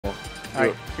All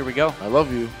right, here we go. I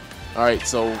love you. All right,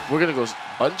 so we're going to go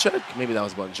button check? Maybe that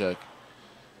was button check.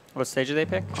 What stage did they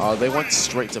pick? They went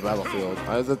straight to Battlefield.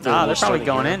 Nah, they're probably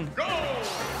going in.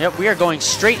 Yep, we are going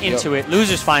straight into it.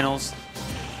 Losers finals.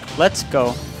 Let's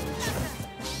go.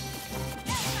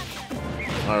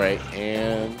 All right,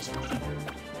 and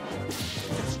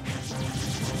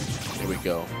here we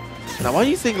go. Now, why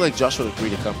do you think like Josh would agree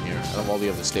to come here out of all the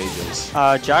other stages?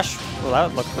 Josh, well, that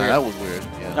would look weird. That was weird.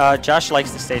 Yeah. Josh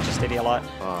likes the stage of Diddy a lot.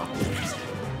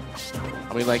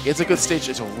 I mean, like it's a good stage.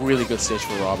 It's a really good stage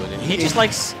for Robin. And he just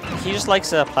likes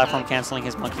platform canceling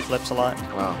his monkey flips a lot.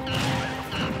 Wow.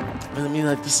 I mean,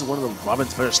 like this is one of the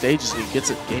Robin's better stages, and he gets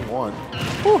it game 1.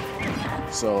 Whew.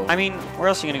 So. I mean, where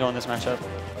else are you gonna go in this matchup?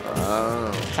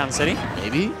 Town City?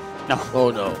 Maybe. No.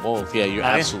 Oh no. Well, yeah, you're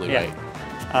absolutely right.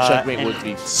 Checkmate would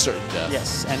be certain death.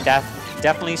 Yes, and Dath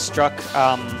definitely struck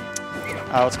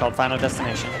what's called Final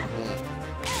Destination.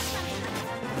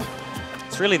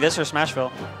 It's really this or Smashville.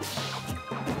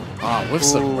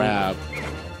 Whiffs the grab.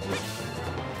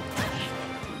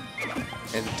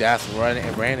 And Dath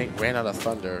ran out of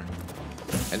thunder.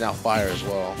 And now fire as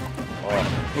well.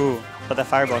 Oh. Ooh, but that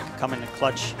fireball could come in the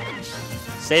clutch,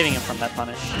 saving him from that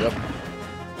punish. Yep.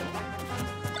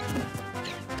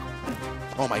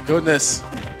 Oh my goodness.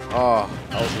 Oh,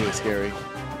 that was really scary.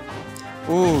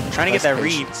 Ooh, trying to get that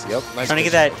patience. read. Yep, nice trying to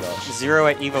get that 0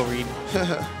 at Evo read.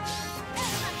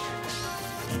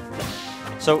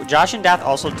 So Josh and Dath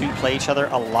also do play each other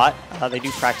a lot. They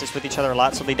do practice with each other a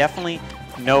lot, so they definitely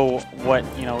know what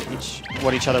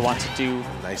each other want to do.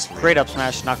 Nice. Great up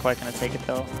smash, not quite gonna take it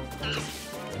though.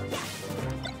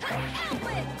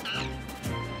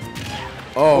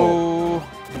 Oh.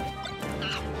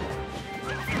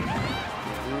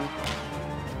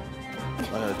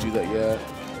 Not gonna do that yet.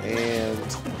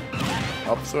 And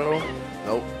up throw.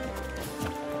 Nope.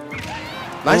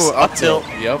 Nice up tilt.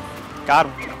 Yep. Got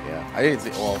him. Yeah, I didn't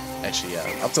think. Well, actually,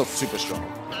 yeah. Up tilt's super strong.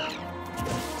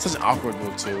 Such an awkward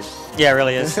move too. Yeah, it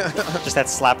really is. Just that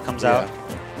slap comes out.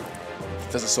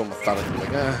 Does it so methodically.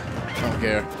 Like, I don't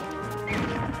care.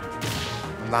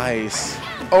 Nice.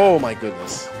 Oh my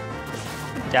goodness.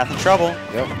 Dath in trouble.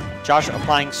 Yep. Josh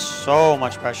applying so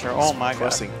much pressure. Oh my god.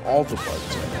 Pressing all the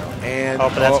buttons right now. And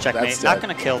but that's checkmate. That's not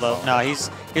gonna kill though. No, he was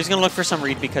gonna look for some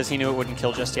read because he knew it wouldn't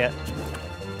kill just yet.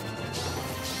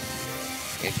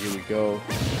 And here we go.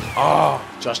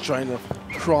 Josh trying to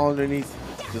crawl underneath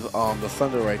the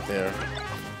thunder right there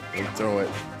and throw it.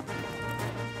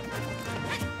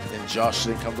 And Josh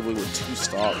sitting comfortably with 2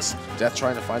 stocks. Dath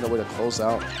trying to find a way to close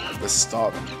out the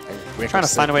stock and trying to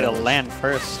find a way to land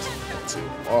first.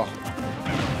 Oh.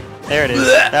 There it is.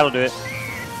 That'll do it.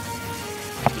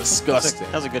 Disgusting.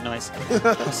 That was a good noise.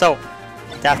 So,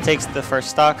 Dath takes the first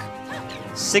stock.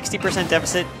 60%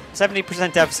 deficit,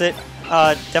 70% deficit.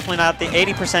 Definitely not the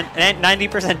 80% and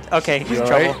 90%. Okay, he's in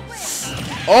trouble.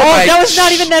 Oh, that was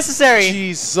not even necessary.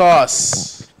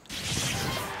 Jesus.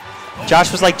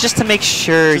 Josh was like, just to make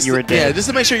sure you were dead. Yeah, just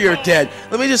to make sure you're dead.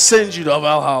 Let me just send you to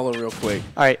Valhalla real quick.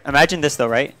 All right, imagine this though,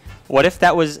 right? What if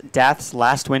that was Dath's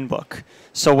last win book?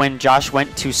 So when Josh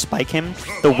went to spike him,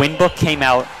 the win book came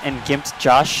out and gimped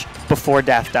Josh before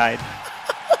Dath died.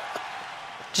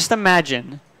 Just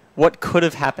imagine what could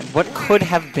have happened. What could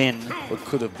have been. What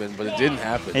could have been, but it didn't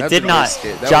happen. It did not.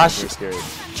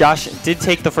 Josh did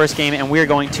take the first game, and we're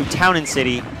going to Town and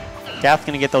City. Dath's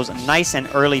going to get those nice and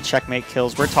early checkmate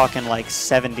kills. We're talking like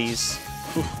 70s.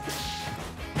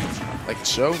 Like a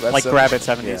show? That's like grab at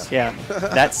 70s, yeah.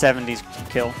 That 70s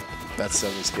kill. That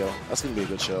 70s kill. That's going to be a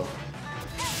good show.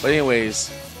 But anyways,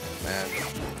 man.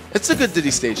 It's a good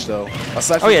Diddy stage, though.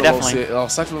 Aside from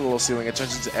aside from the low ceiling, it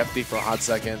turns into FD for a hot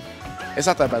second. It's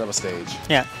not that bad of a stage.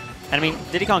 Yeah. And I mean,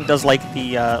 Diddy Kong does like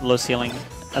the low ceiling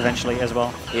eventually as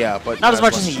well. Yeah, but not as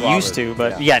much as he used to,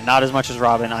 but yeah, not as much as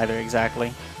Robin either,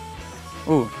 exactly.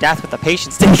 Ooh, Dath with the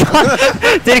patience. Diddy Kong.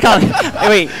 Diddy Kong.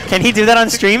 Wait, can he do that on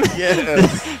stream? Yeah.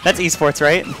 That's esports,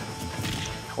 right?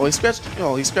 Well,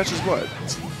 he scratches butt.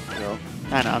 You know.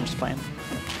 I know, I'm just playing.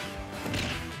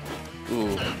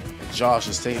 Ooh, Josh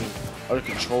is taking utter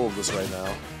control of this right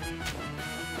now.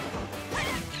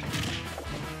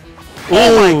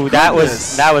 Ooh, that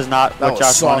was not what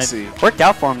Josh saucy. wanted. Worked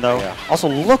out for him though. Yeah. Also,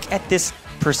 look at this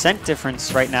percent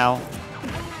difference right now.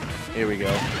 Here we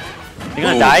go. You're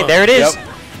gonna die. There it is. Yep.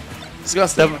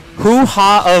 Disgusting. The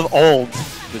hoo-ha of old.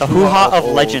 The hoo-ha of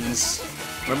legends.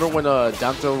 Remember when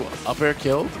down throw up air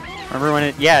killed? Remember when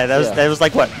it? Yeah, that was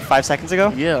like what, 5 seconds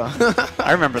ago? Yeah.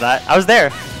 I remember that. I was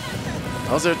there.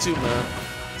 I was there too, man.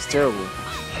 It's terrible.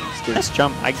 Nice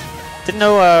jump. I didn't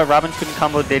know Robin couldn't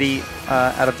combo Diddy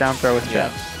out of down throw with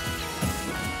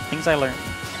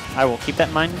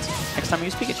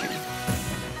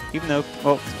even though,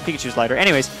 well, Pikachu's lighter.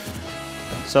 Anyways,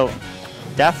 so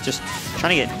Dath just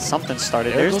trying to get something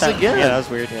started. There's that again. Yeah, that was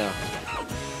weird. Yeah.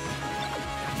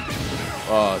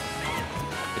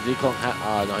 Diddy Kong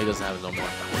no, he doesn't have it no more.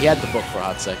 He had the book for a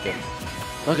hot second.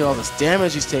 Look at all this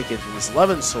damage he's taking from this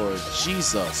 11 sword.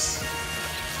 Jesus.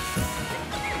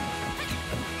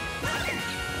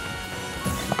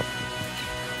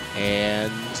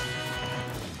 And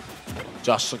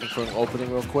Josh looking for an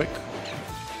opening real quick.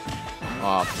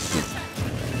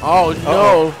 Oh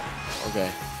no. Okay.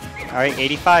 All right,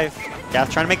 85. Dath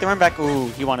trying to make the run back. Ooh,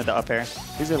 he wanted the up air.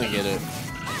 He's gonna get it.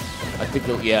 I think,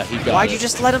 yeah, he got it. Why'd you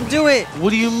just let him do it?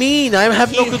 What do you mean? I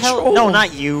have no control. No,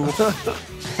 not you.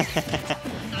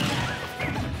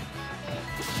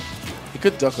 He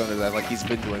could duck under that like he's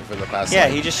been doing for the past. Yeah,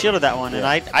 he just shielded that one, and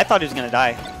I thought he was gonna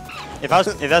die. If that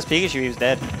was Pikachu, he was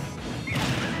dead.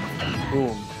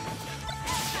 Boom.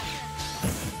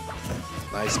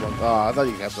 Nice one. Oh, I thought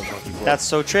you kept the monkey flip. That's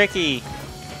so tricky.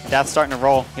 Dath's starting to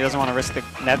roll. He doesn't want to risk the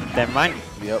net. Never mind.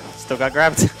 Yep. Still got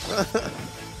grabbed.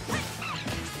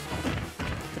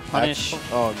 Punish.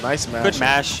 Oh, nice mash. Good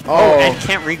mash. Oh, and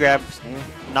can't re-grab.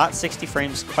 Not 60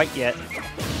 frames quite yet.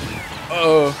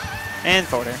 Oh. And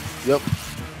forward air. Yep.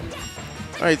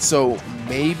 All right, so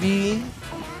maybe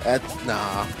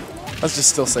nah. Let's just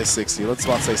still say 60. Let's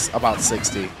say about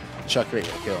 60. Chuck rate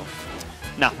will kill.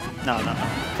 No.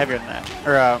 Heavier than that.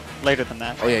 Or later than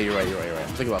that. Oh yeah, you're right.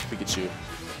 Think about Pikachu.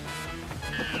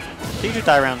 Pikachu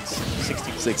die around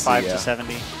 65 to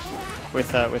 70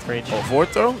 with Rage. Oh, forward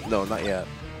throw? No, not yet.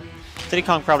 Diddy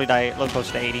Kong probably die a little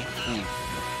closer to 80.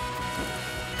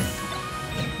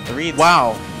 The reads.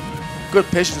 Wow. Good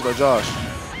patience by Josh.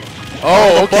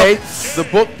 Oh, okay. The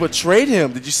book betrayed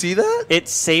him. Did you see that? It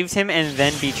saved him and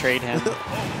then betrayed him.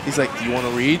 He's like, do you want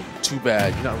to read? Too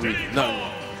bad. You're not reading. No.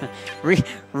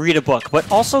 Read a book, but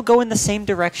also go in the same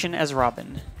direction as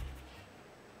Robin.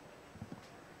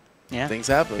 Yeah. Things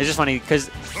happen. It's just funny because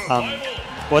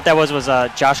what that was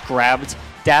Josh grabbed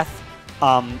Dath,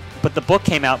 but the book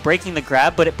came out breaking the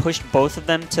grab, but it pushed both of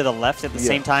them to the left at the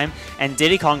same time. And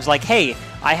Diddy Kong's like, hey,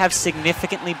 I have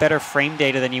significantly better frame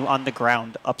data than you on the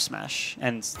ground, up smash.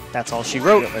 And that's all she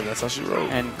wrote. Yep, and that's all she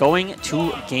wrote. And going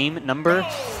to game number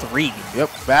 3. Yep,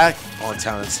 back on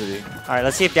Talent City. All right,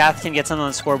 let's see if Dath can get something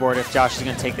on the scoreboard if Josh is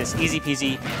going to take this easy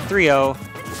peasy 3-0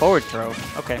 forward throw.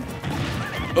 Okay.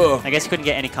 I guess he couldn't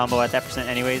get any combo at that percent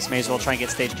anyways. May as well try and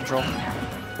get stage control.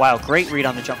 Wow, great read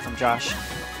on the jump from Josh.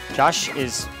 Josh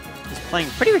is playing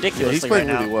pretty ridiculously right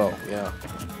now. He's playing really well, yeah.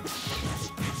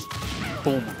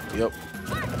 Boom. Yep.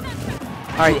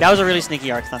 All right, that was a really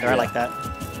sneaky Arc Thunder. I like that.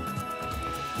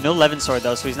 No 11 sword,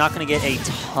 though, so he's not going to get a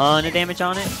ton of damage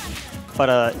on it.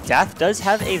 But Dath does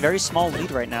have a very small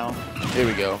lead right now. Here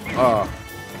we go.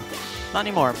 Not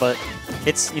anymore, but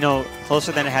it's,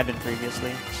 closer than it had been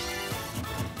previously.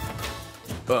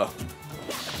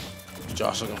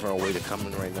 Josh looking for a way to come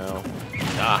in right now.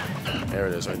 There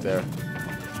it is right there.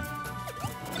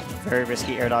 Very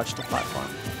risky air dodge to platform.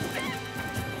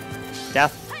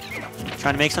 Dath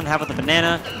trying to make something happen with the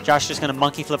banana. Josh just going to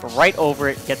monkey flip right over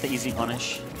it, get the easy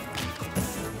punish.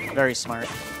 Very smart.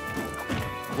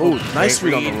 Oh, nice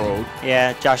read on the road.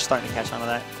 Yeah, Josh is starting to catch on to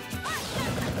that.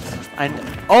 And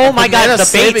oh my god, the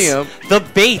baits! The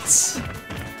baits!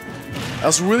 That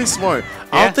was really smart.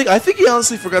 Yeah. I think he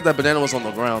honestly forgot that banana was on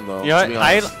the ground though. You know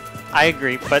what? I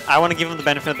agree, but I want to give him the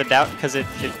benefit of the doubt because it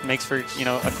makes for a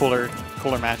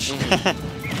cooler match.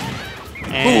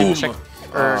 And check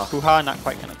Hoo-Ha, not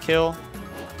quite gonna kill.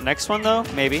 Next one though,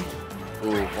 maybe.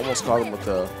 Ooh, almost caught him with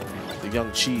the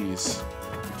young cheese.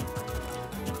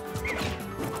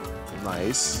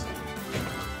 Nice.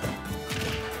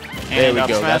 And there we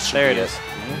go. Smash. There it is.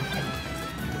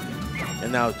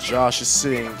 And now Josh is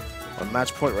sitting on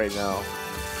match point right now.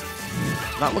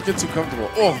 Not looking too comfortable.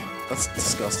 Oh, that's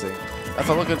disgusting. That's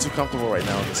not looking too comfortable right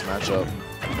now in this matchup.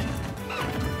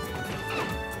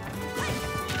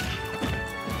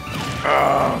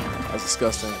 That's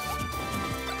disgusting.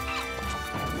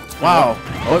 Wow.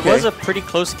 Well, it was a pretty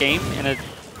close game, and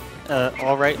an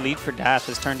all-right lead for Dath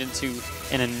has turned into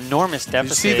an enormous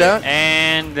deficit. Did you see that?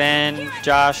 And then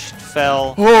Josh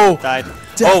fell, died.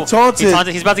 Dath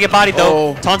taunted. He's about to get bodied,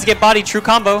 though. Taunt to get bodied, true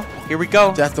combo. Here we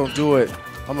go. Dath, don't do it.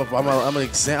 I'm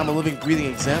a living, breathing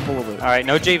example of it. All right,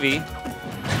 no JV.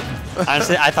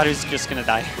 Honestly, I thought he was just going to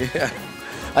die. Yeah.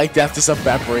 Like Dath just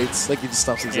evaporates. Like he just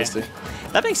stops existing.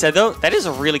 That being said, though, that is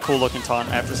a really cool looking taunt,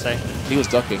 I have to say. He was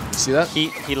ducking. You see that?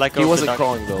 He let go of the duck. He wasn't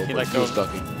crawling, though, he was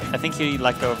ducking. I think he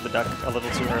let go of the duck a little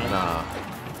too early. Nah.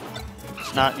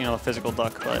 Not, a physical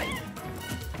duck, but...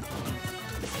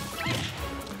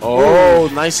 Oh,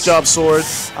 nice job, sword.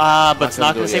 But it's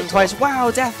not going to save him twice.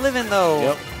 Wow, Dath living, though.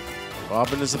 Yep.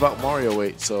 Robin is about Mario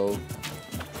weight, so.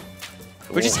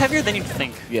 Which is heavier than you'd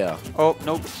think. Yeah. Oh,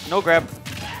 nope. No grab.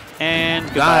 And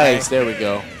goodbye. Nice. There we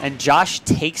go. And Josh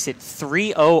takes it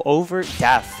 3-0 over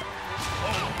Dath.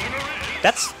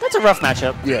 That's a rough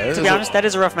matchup. Yeah. To be honest, that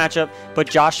is a rough matchup, but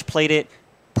Josh played it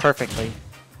perfectly.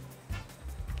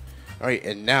 All right,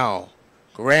 and now,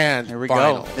 grand Here we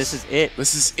finals. go. This is it.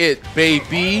 This is it,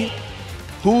 baby.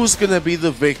 Who's going to be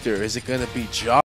the victor? Is it going to be Josh?